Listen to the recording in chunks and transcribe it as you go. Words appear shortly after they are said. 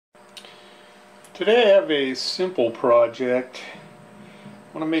Today I have a simple project.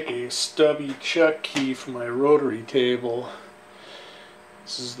 I want to make a stubby chuck key for my rotary table.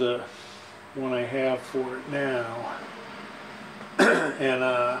 This is the one I have for it now.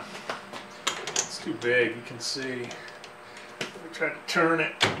 And it's too big, you can see. I try to turn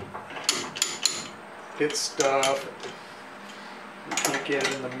it. Hit stuff. You can't get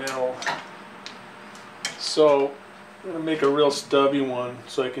it in the middle. So I'm going to make a real stubby one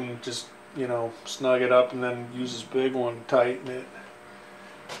so I can just, snug it up and then use this big one to tighten it.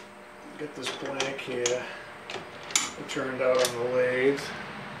 Get this blank here. It turned out on the lathe.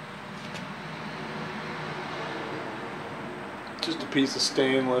 Just a piece of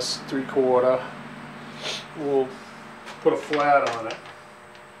stainless 3/4. We'll put a flat on it.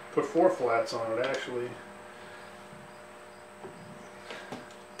 Put 4 flats on it actually.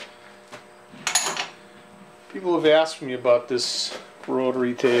 People have asked me about this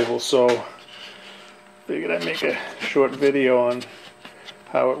rotary table, so figured I'd make a short video on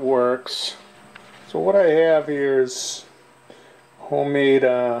how it works. So what I have here is a homemade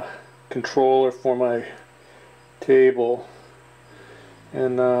controller for my table,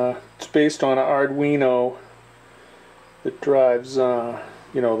 and it's based on an Arduino that drives the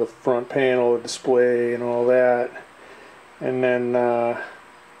front panel, the display and all that. And then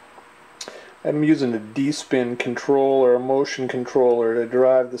I'm using a D-spin controller, a motion controller, to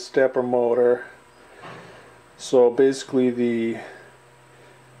drive the stepper motor. So basically the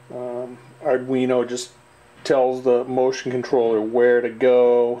Arduino just tells the motion controller where to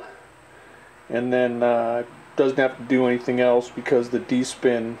go, and then doesn't have to do anything else because the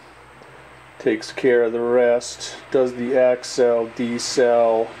D-spin takes care of the rest. Does the accel,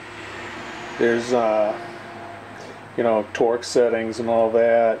 decel, there's torque settings and all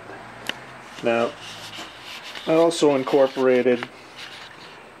that. Now I also incorporated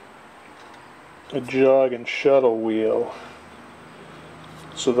a jog and shuttle wheel,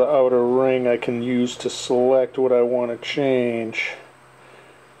 so the outer ring I can use to select what I want to change,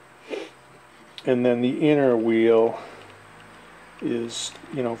 and then the inner wheel is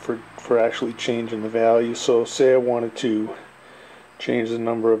for actually changing the value. So say I wanted to change the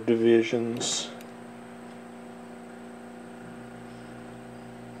number of divisions.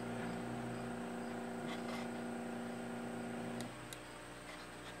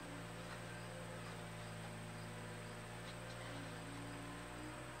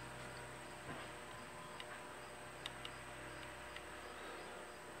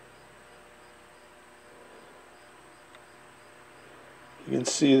 You can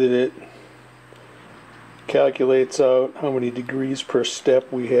see that it calculates out how many degrees per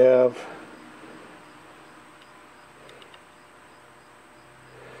step we have.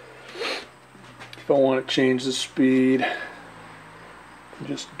 If I want to change the speed,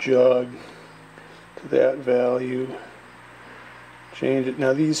 just jog to that value, change it.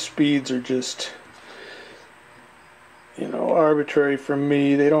 Now these speeds are just arbitrary for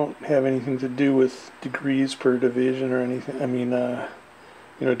me. They don't have anything to do with degrees per division or anything. I mean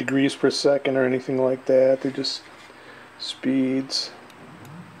degrees per second or anything like that. They're just speeds.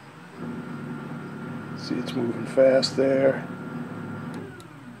 See, it's moving fast there.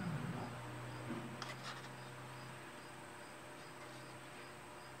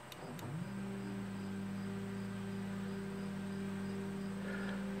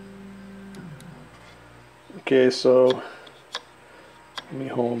 Okay, so let me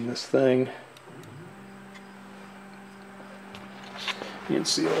home this thing. You can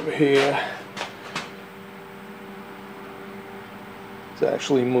see over here it's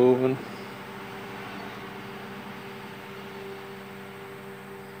actually moving.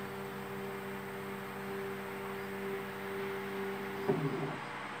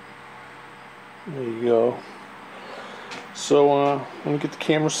 There you go. So let me get the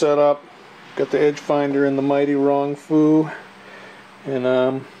camera set up. Got the edge finder in the mighty wrong foo, and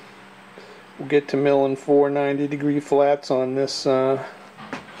we'll get to milling 4 90-degree flats on this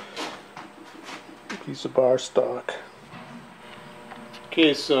piece of bar stock.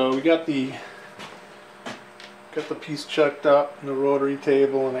 Okay, so we got the piece chucked up in the rotary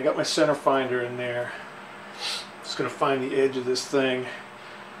table, and I got my center finder in there. Just gonna find the edge of this thing.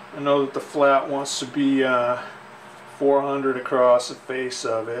 I know that the flat wants to be 400 across the face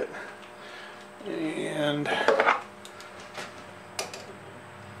of it, and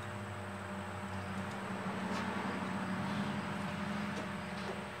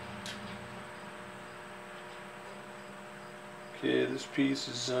okay, this piece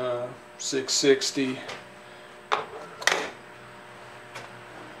is 660.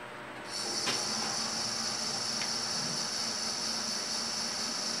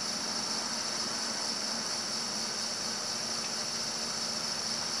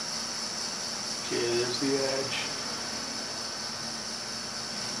 the edge.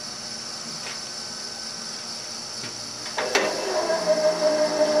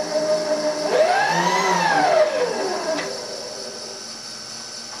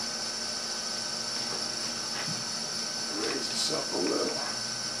 Raise this up a little.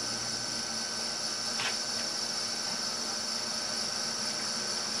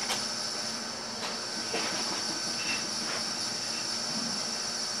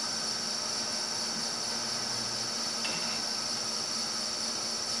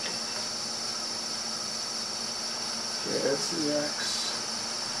 Okay, that's the X.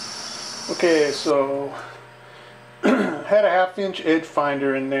 Okay, so had a 1/2" edge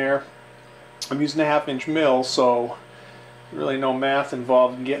finder in there. I'm using a 1/2" mill, so really no math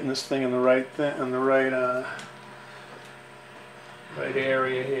involved in getting this thing in the right right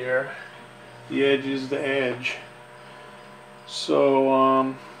area here. The edge is the edge. So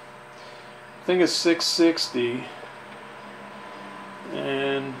I think it's 660,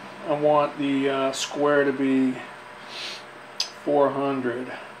 and I want the square to be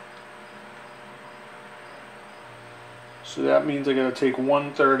 400. So that means I got to take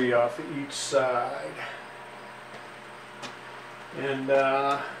 130 off of each side. And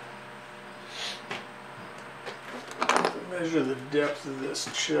measure the depth of this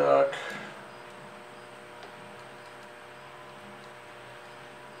chuck.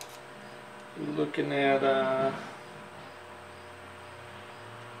 We're looking at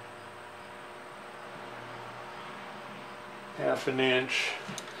 1/2 inch.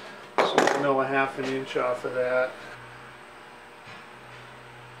 So we'll mill a 1/2 inch off of that.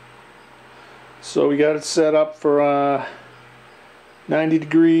 So we got it set up for 90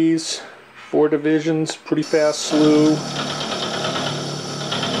 degrees, 4 divisions, pretty fast slew.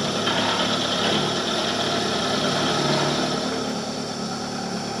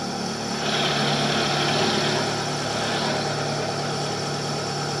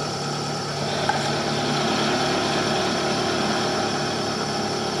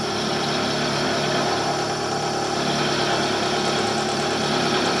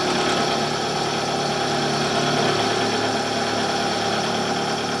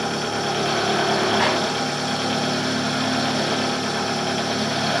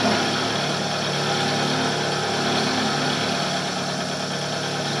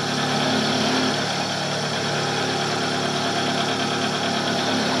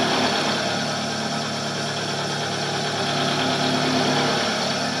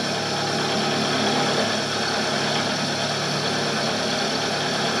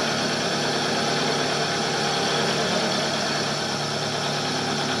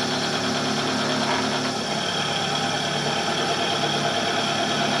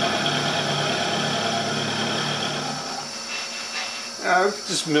 I could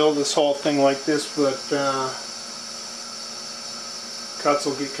just mill this whole thing like this, but cuts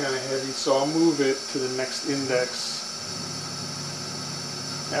will get kind of heavy, so I'll move it to the next index.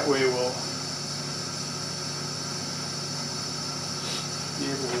 That way we'll be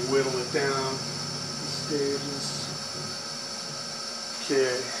able to whittle it down in stages.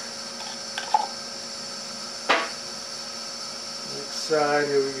 Okay. Next side,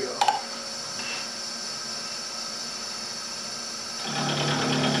 here we go.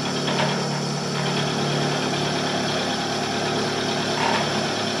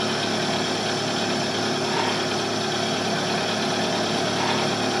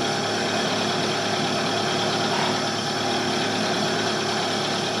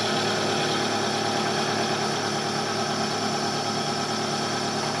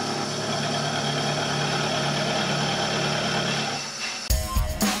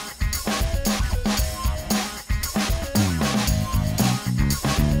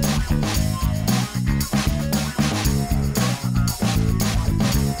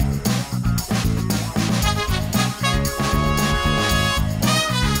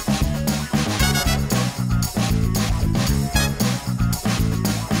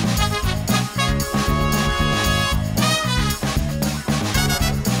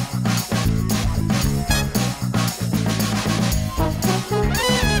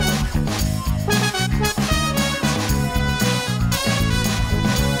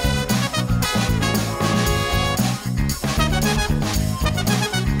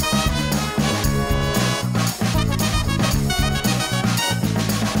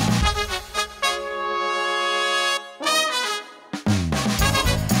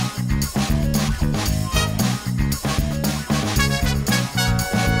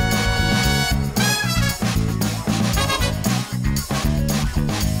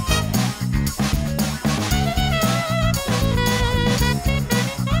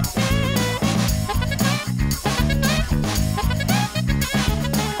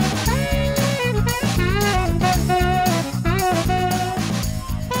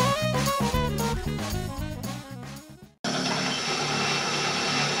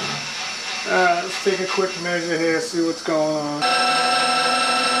 Let's take a quick measure here, see what's going on.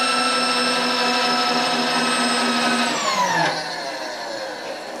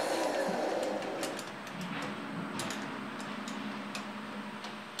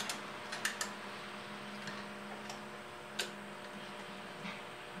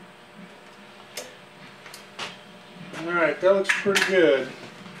 Alright, that looks pretty good.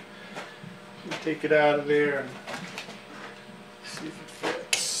 Take it out of there and see if it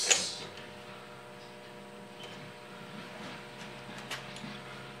fits.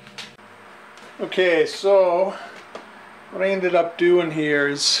 Okay, so what I ended up doing here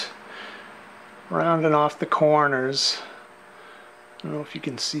is rounding off the corners. I don't know if you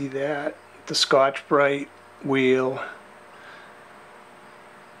can see that. The Scotch-Brite wheel.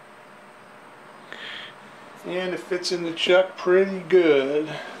 And it fits in the chuck pretty good.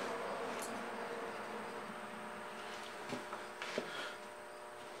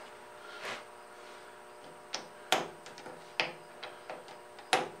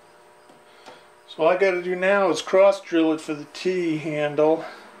 So all I got to do now is cross drill it for the T handle.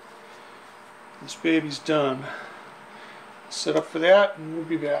 This baby's done. Set up for that and we'll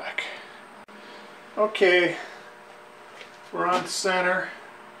be back. Okay, we're on center.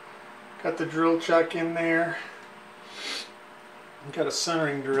 Got the drill chuck in there. Got a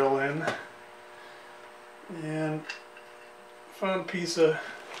centering drill in. And found a piece of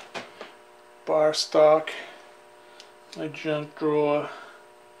bar stock. My junk drawer.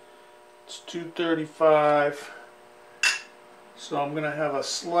 It's 235. So I'm gonna have a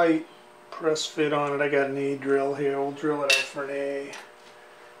slight press fit on it. I got an A drill here. We'll drill it out for an A.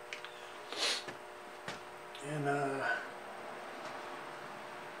 And I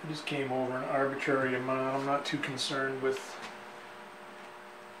just came over an arbitrary amount. I'm not too concerned with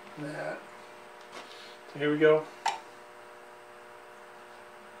that. So here we go.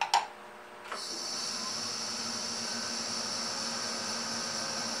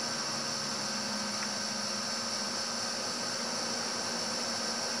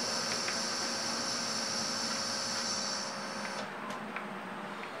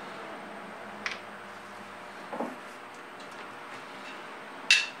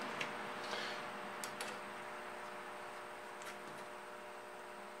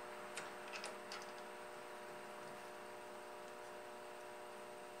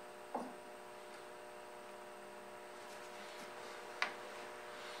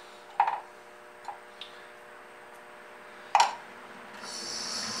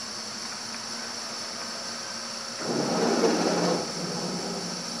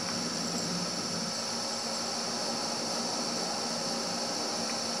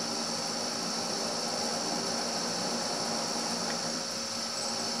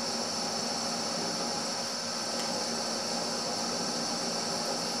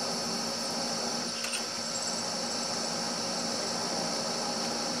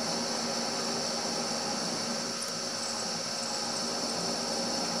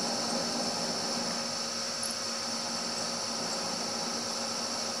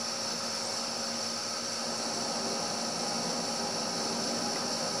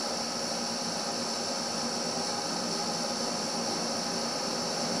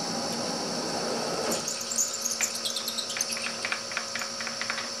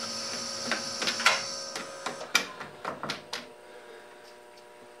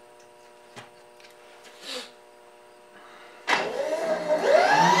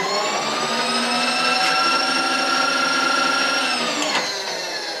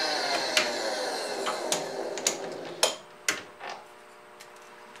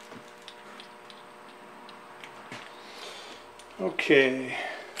 Okay,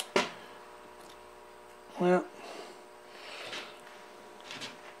 well,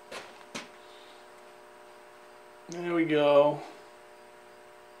 there we go.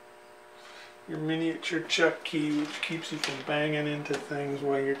 Your miniature chuck key, which keeps you from banging into things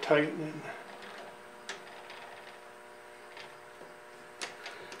while you're tightening.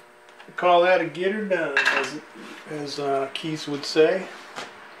 I call that a get her done, as Keith would say.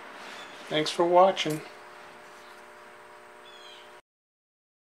 Thanks for watching.